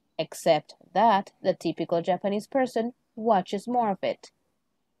TV, except that the typical Japanese person watches more of it.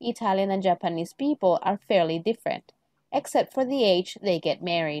 Italian and Japanese people are fairly different, except for the age they get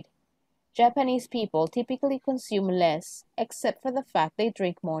married. Japanese people typically consume less, except for the fact they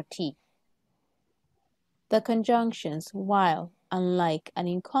drink more tea. The conjunctions while, unlike, and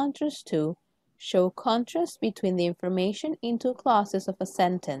in contrast to show contrast between the information in two clauses of a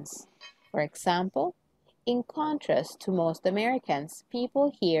sentence. For example, in contrast to most Americans,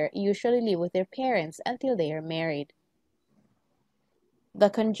 people here usually live with their parents until they are married. The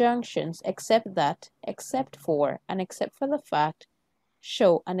conjunctions except that, except for, and except for the fact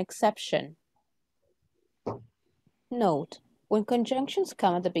show an exception. Note, when conjunctions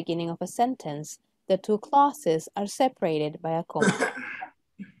come at the beginning of a sentence, the two clauses are separated by a comma.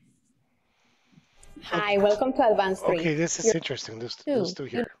 Hi, welcome to Advanced 3. Okay, this is interesting. Let's do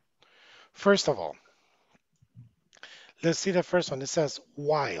here. First of all, let's see the first one. It says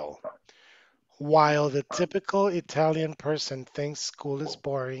while. While the typical Italian person thinks school is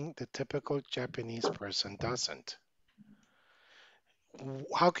boring, the typical Japanese person doesn't.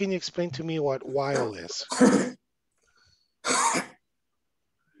 How can you explain to me what while is?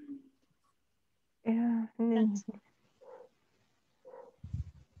 Yeah, in Spanish.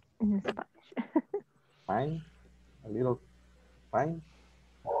 Time, a little time.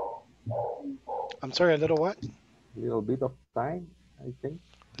 I'm sorry, a little what? A little bit of time, I think.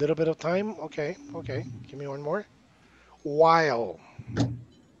 A little bit of time? Okay. Give me one more. While.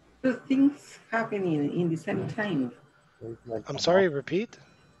 Two things happening in the same time. I'm sorry, repeat.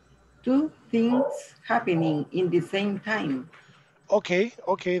 Two things happening in the same time. Okay,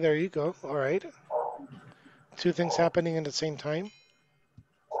 there you go. All right. Two things happening at the same time.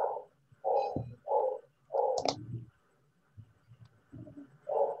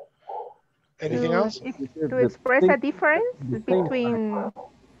 Anything else? To express a difference between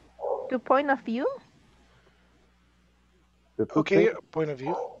two point of view. Okay, point of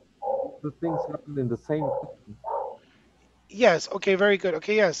view. Two things happen in the same time. Yes, okay, very good.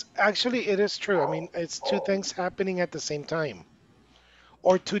 Okay, yes. Actually, it is true. I mean, it's two things happening at the same time.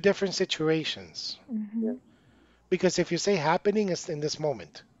 Or two different situations. Mm-hmm. Because if you say happening, it's in this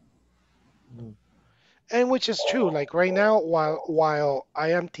moment. And which is true. Like right now, while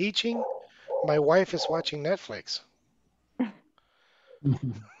I am teaching, my wife is watching Netflix.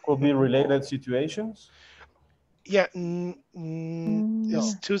 Could be related situations. Yeah,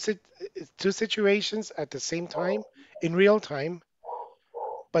 it's two situations at the same time, in real time,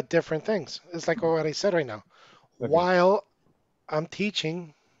 but different things. It's like what I said right now. Okay. While I'm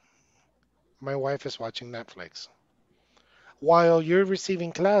teaching, my wife is watching Netflix. While you're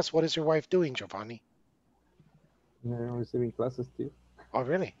receiving class, what is your wife doing, Giovanni? I'm receiving classes too. Oh,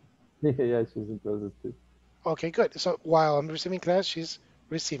 really? Yeah, she's in classes too. Okay, good. So while I'm receiving class, she's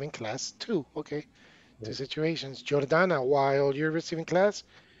receiving class too. Okay. Yeah. Two situations. Jordana, while you're receiving class,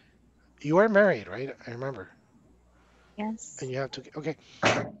 you are married, right? I remember. Yes. And you have to, okay.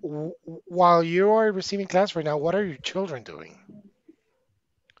 While you are receiving class right now, what are your children doing?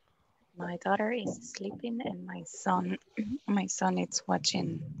 My daughter is sleeping and my son is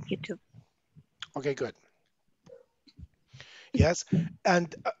watching YouTube. Okay, good. Yes,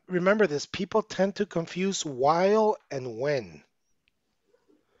 and remember this, people tend to confuse while and when.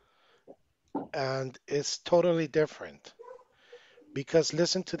 And it's totally different. Because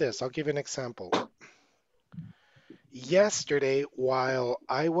listen to this, I'll give you an example. Yesterday, while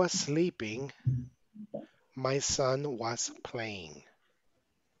I was sleeping, my son was playing.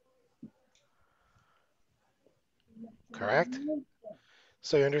 Correct?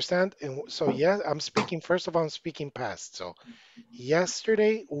 So you understand? And so yeah, first of all, I'm speaking past. So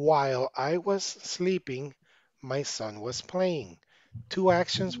yesterday, while I was sleeping, my son was playing. Two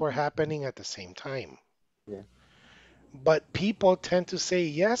actions were happening at the same time. Yeah. But people tend to say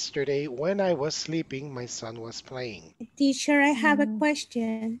yesterday, when I was sleeping, my son was playing. Teacher, I have a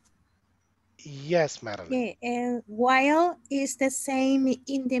question. Yes, Madeline. Okay, while is the same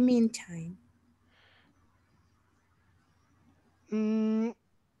in the meantime? Mm.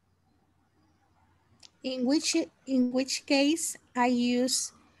 In which case I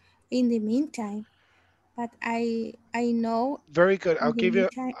use in the meantime, but I know Very good. in the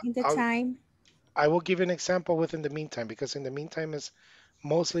meantime, in the time. I will give you an example within the meantime, because in the meantime is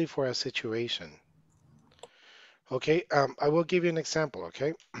mostly for a situation. Okay, I will give you an example,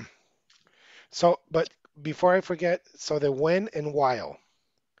 okay? So, but before I forget, so the when and while.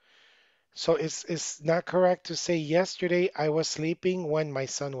 So it's not correct to say yesterday I was sleeping when my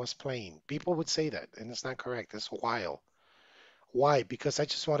son was playing. People would say that, and it's not correct. It's while. Why? Because I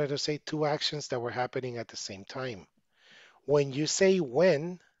just wanted to say two actions that were happening at the same time. When you say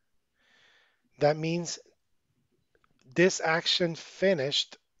when, that means this action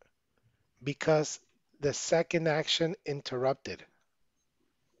finished because the second action interrupted.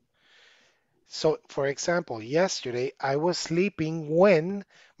 So, for example, yesterday I was sleeping when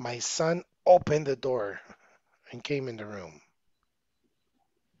my son opened the door and came in the room.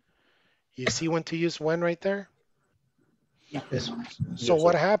 You see when to use when right there? Yes. So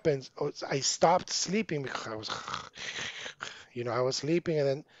what happens? I stopped sleeping because I was, I was sleeping, and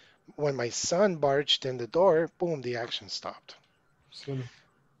then when my son barged in the door, boom, the action stopped.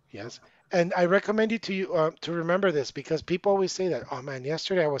 Yes. And I recommend you to remember this, because people always say that, oh man,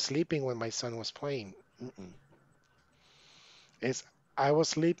 yesterday I was sleeping when my son was playing. It's I was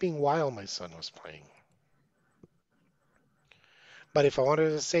sleeping while my son was playing. But if I wanted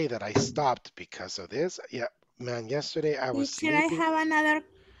to say that I stopped because of this, yeah, man, yesterday I was Teacher, I sleeping. have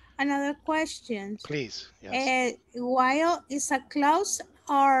another question. Please, yes. While is a clause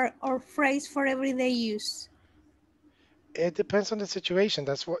or phrase for everyday use? It depends on the situation.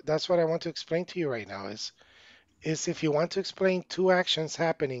 That's what I want to explain to you right now is if you want to explain two actions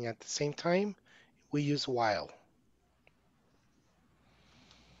happening at the same time, we use while.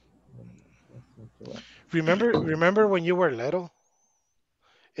 Remember when you were little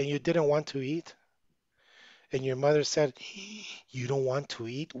and you didn't want to eat, and your mother said, you don't want to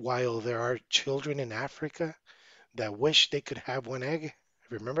eat while there are children in Africa that wish they could have one egg?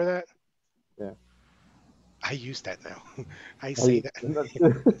 Remember that? Yeah. I use that now. I say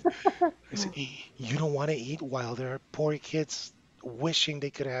that. I say, you don't want to eat while there are poor kids wishing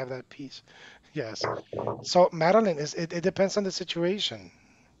they could have that piece. Yes. So, Madeline, it depends on the situation.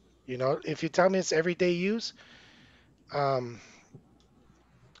 If you tell me it's everyday use, um,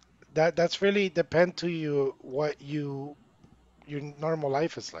 that's really depend to you what your normal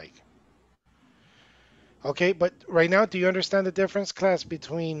life is like. Okay, but right now, do you understand the difference, class,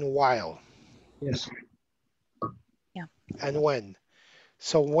 between while? Yes. Yeah. And when?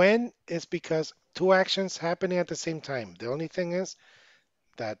 So when is because two actions happening at the same time. The only thing is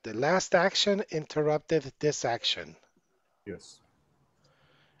that the last action interrupted this action. Yes.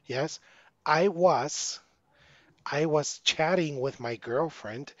 Yes. I was chatting with my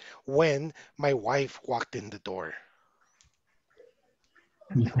girlfriend when my wife walked in the door.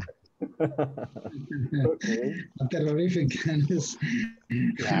 Okay. Terrific.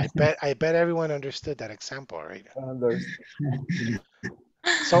 Yeah, I bet everyone understood that example, right?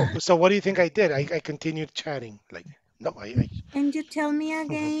 So what do you think I did? I continued chatting. Like, no, And you tell me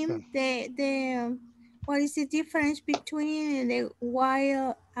again the what is the difference between the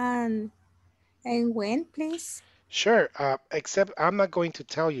while and when, please? Sure. Except I'm not going to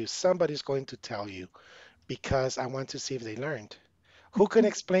tell you. Somebody's going to tell you because I want to see if they learned. Who can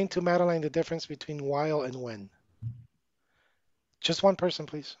explain to Madeline the difference between while and when? Just one person,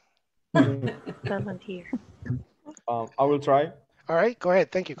 please. Volunteer. I will try. All right, go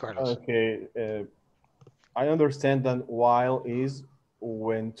ahead. Thank you, Carlos. Okay. I understand that while is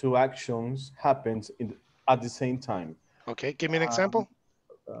when two actions happens at the same time. Okay, give me an example.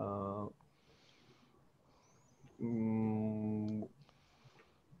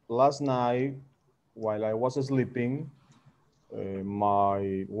 last night, while I was sleeping,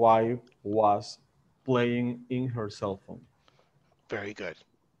 my wife was playing in her cell phone. Very good.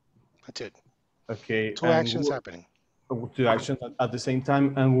 That's it. Okay. Two actions happening. Two actions at the same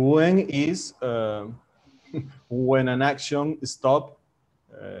time. And when is when an action stop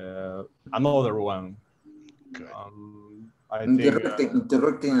another one? Good. I think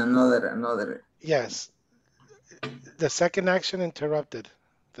interrupting another. Yes. The second action interrupted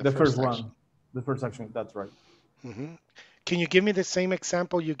the first action. One. The first action. That's right. Mm-hmm. Can you give me the same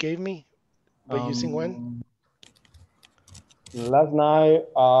example you gave me, but using when? Last night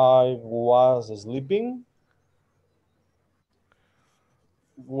I was sleeping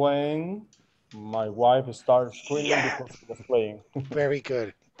when my wife started screaming because she was playing. Very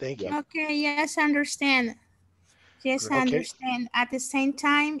good. Thank you. Okay, yes, understand. Yes, I understand. At the same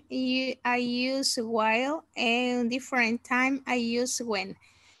time, I use while, and different time I use when.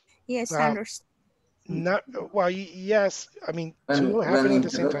 Yes, I understand. Not well. Yes, I mean two happening at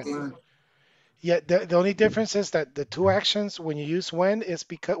the same time. Yeah, the only difference is that the two actions when you use when is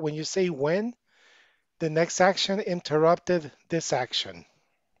because when you say when, the next action interrupted this action.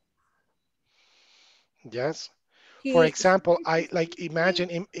 Yes. For example, I like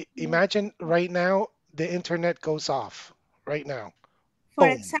imagine right now the internet goes off right now. For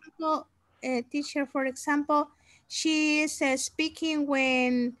example, teacher, for example, she is speaking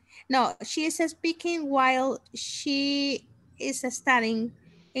when, no, she is speaking while she is studying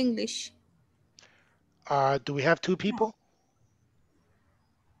English. Do we have two people?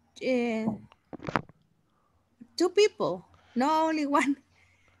 Two people, no only one.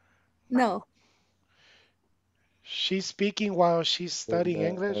 No. She's speaking while she's studying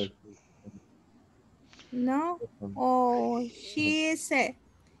English? No. Oh, she is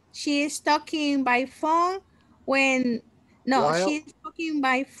talking by phone when, no, she's talking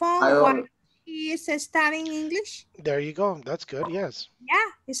by phone while she is studying English. There you go. That's good. Yes.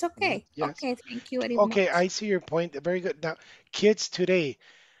 Yeah, it's okay. Yes. Okay, thank you very much. Okay, I see your point. Very good. Now, kids today,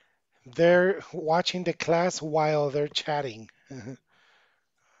 they're watching the class while they're chatting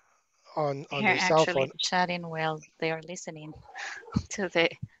on their cell phone. They're actually chatting while they are listening to the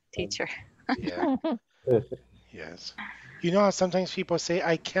teacher. Yeah. Yes. You know how sometimes people say,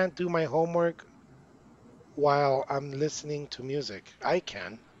 I can't do my homework while I'm listening to music. I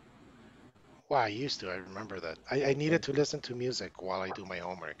can. Well, I used to. I remember that. I needed to listen to music while I do my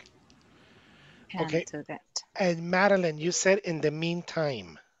homework. Okay. Do that. And Madeline, you said in the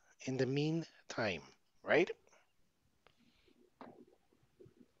meantime. In the meantime, right?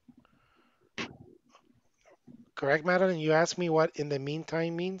 Correct, Madeline? You asked me what in the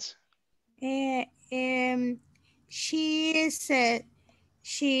meantime means? She's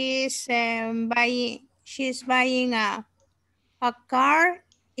buying a car.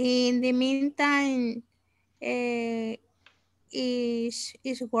 In the meantime, is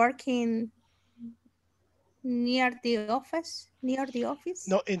working near the office.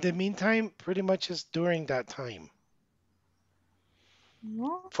 No, in the meantime, pretty much is during that time.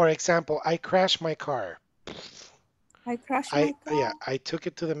 No. For example, I crashed my car. I crashed my car. Yeah, I took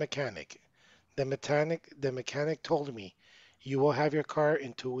it to the mechanic. The mechanic told me, you will have your car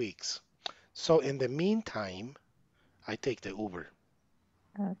in 2 weeks. So in the meantime, I take the Uber.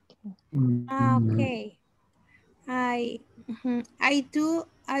 Okay. I do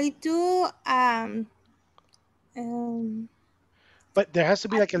but there has to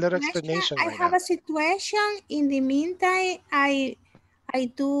be like a little explanation I have a situation. In the meantime, I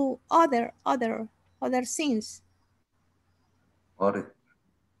do other things. You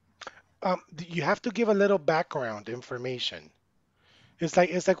have to give a little background information. It's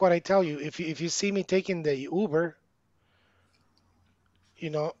like what I tell you. If you see me taking the Uber, you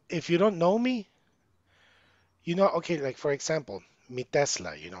know, if you don't know me, you know, okay, like for example, mi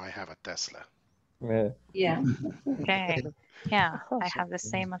Tesla, you know, I have a Tesla. Yeah. Okay. Yeah, I have the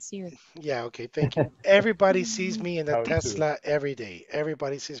same as you. Yeah, okay, thank you. Everybody sees me in the Tesla every day.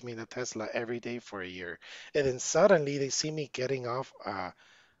 Everybody sees me in the Tesla every day for a year. And then suddenly they see me getting off a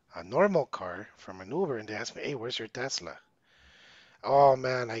normal car from an Uber and they ask me, hey, where's your Tesla? Oh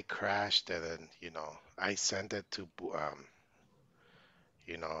man, I crashed and then, you know, I sent it to,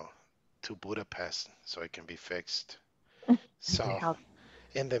 you know, to Budapest so it can be fixed. So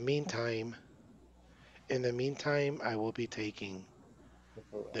in the meantime, I will be taking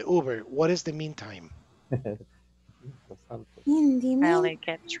the Uber. What is the meantime? Well, it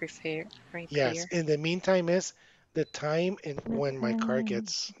gets repaired. Yes, in the meantime is the time in when my car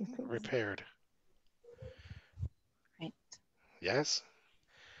gets repaired. Right. Yes.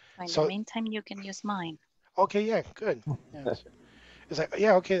 So in the meantime, you can use mine. Okay, yeah, good. Yes. It's like,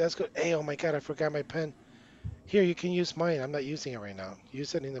 yeah, okay, that's good. Hey, oh my God, I forgot my pen. Here, you can use mine. I'm not using it right now.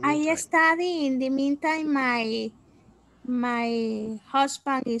 Use it in the I meantime. study. In the meantime, my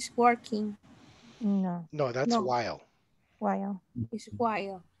husband is working. No. No, that's while. While. It's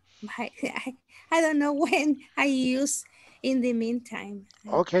while. I don't know when I use in the meantime.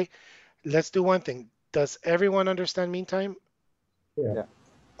 Okay, let's do one thing. Does everyone understand meantime? Yeah.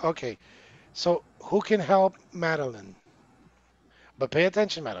 Okay, so who can help Madeline? But pay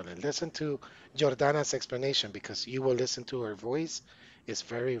attention, Madeline. Listen to Jordana's explanation because you will listen to her voice. It's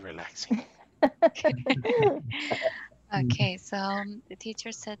very relaxing. Okay, so the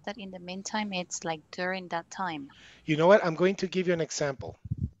teacher said that in the meantime, it's like during that time. You know what? I'm going to give you an example.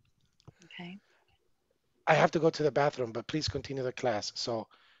 Okay. I have to go to the bathroom, but please continue the class. So,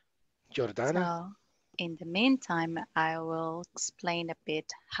 Jordana? So in the meantime, I will explain a bit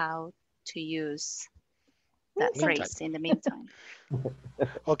how to use that phrase in the meantime.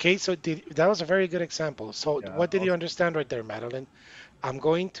 Okay, so that was a very good example. So what did you understand right there, Madeline? I'm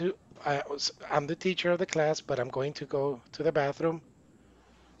the teacher of the class, but I'm going to go to the bathroom.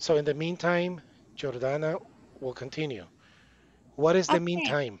 So in the meantime, Jordana will continue. What is the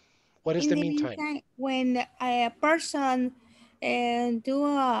meantime? What is In the the meantime? meantime, when a person do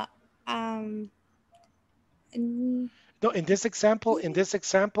a No, in this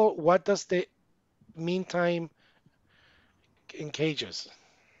example, what does the meantime engages?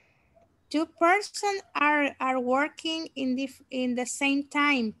 two persons are working in the same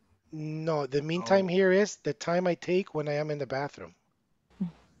time. No, the meantime here is the time I take when I am in the bathroom.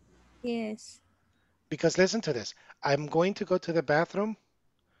 Yes. Because listen to this. I'm going to go to the bathroom.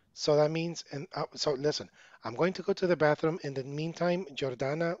 So that means, so listen, I'm going to go to the bathroom. In the meantime,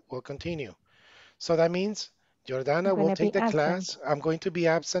 Jordana will continue. So that means Jordana will take the class. I'm going to be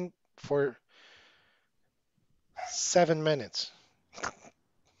absent for 7 minutes.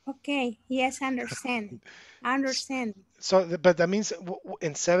 Okay. Yes, understand. Understand. So, but that means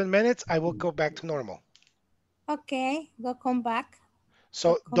in 7 minutes, I will go back to normal. Okay. Come back.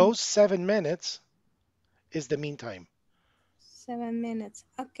 So those 7 minutes is the meantime. 7 minutes.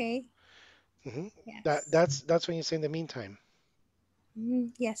 Okay. Yes. That's when you say in the meantime.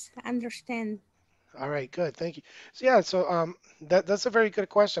 Yes, understand. All right, good. Thank you. So yeah, so that's a very good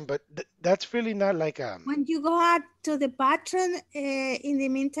question, but that's really not like when you go out to the bathroom, in the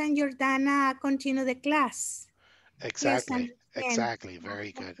meantime, Jordana continue the class. Exactly. Yes, Exactly.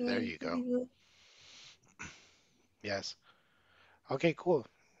 Very good. Okay, There you go. very good. Yes. Okay, cool.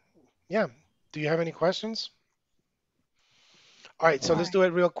 Yeah. Do you have any questions? All right, so let's do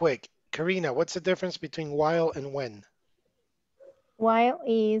it real quick. Karina, what's the difference between while and when? While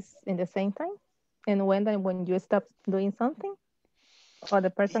is in the same time, and when you stop doing something, or the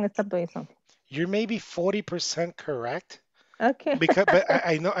person stop doing something. You're maybe 40% correct. Okay. But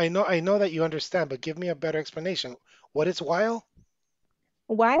I know that you understand, but give me a better explanation. What is while?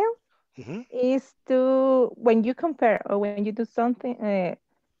 While is when you compare or when you do something,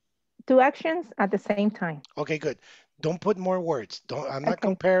 two actions at the same time. Okay, good. Don't put more words. I'm not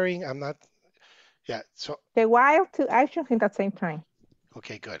comparing. I'm not. Yeah. So the while two actions at the same time.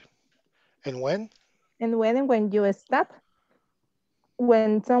 Okay, good. And when? And when you stop,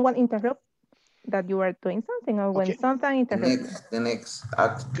 when someone interrupts that you are doing something, or when something interrupts. The next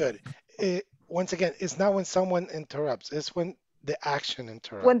act. Good. Once again, it's not when someone interrupts. It's when the action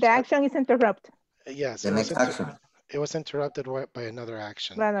interrupts. When the action is interrupted. Yes. The next action. It was interrupted by another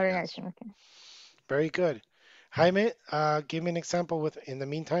action. Another action. Okay. Very good. Jaime, give me an example with in the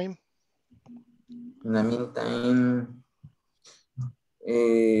meantime. In the meantime,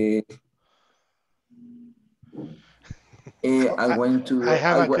 I went to. I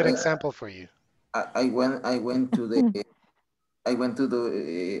have a good example for you. I went to the. I went to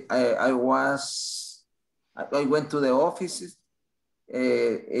the. I went to the offices,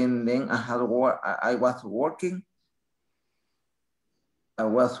 and then I was working. I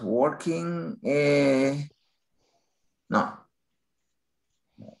was working. No.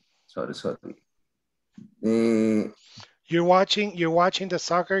 Sorry. You're watching the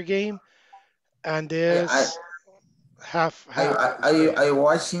soccer game, and this half. I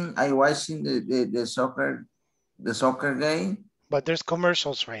watching the soccer game. But there's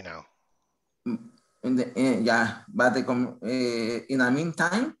commercials right now. But in the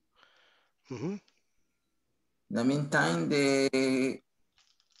meantime. In the meantime, in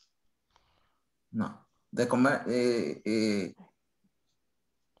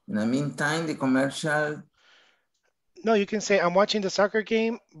the meantime, the commercial. No, you can say I'm watching the soccer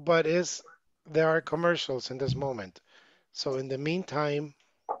game, but there are commercials in this moment. So in the meantime,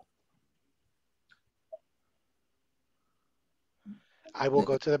 I will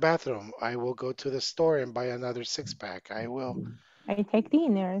go to the bathroom. I will go to the store and buy another 6-pack. I will. I take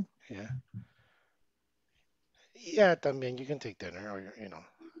dinner. Yeah. Yeah, también you can take dinner, or you know.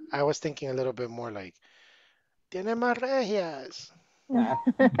 I was thinking a little bit more like, tiene más regias.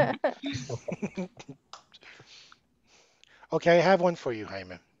 Okay, I have one for you,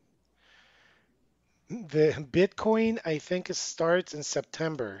 Jaime. The Bitcoin, I think it starts in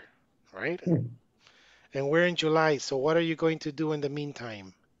September, right? And we're in July. So what are you going to do in the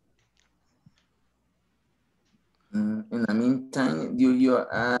meantime? In the meantime,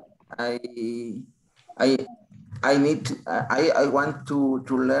 I need to, I want to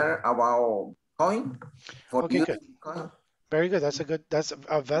learn about coin. Okay, good. Coin. Very good. That's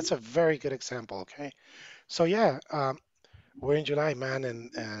a very good example. Okay. So yeah, we're in July, man,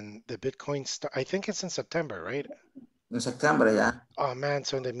 and the Bitcoin I think it's in September, right? In September, yeah. Oh man,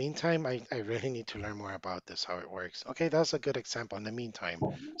 so in the meantime, I really need to learn more about this, how it works. Okay, that's a good example in the meantime.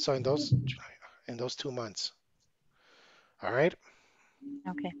 So in those 2 months. All right.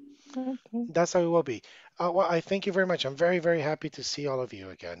 Okay. That's how it will be. Well, I thank you very much. I'm very, very happy to see all of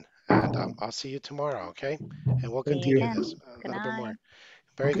you again. And I'll see you tomorrow, okay? And we'll continue this a little bit more.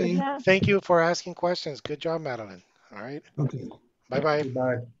 Very good. Thank you for asking questions. Good job, Madeline. All right. Okay. Bye-bye.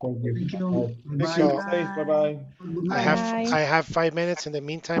 Bye. Thank you. Thank you. Thank you. Safe. Bye-bye. I have 5 minutes. In the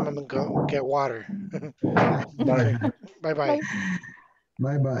meantime, I'm gonna go get water. Bye. Bye-bye.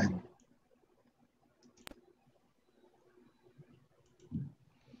 Bye-bye.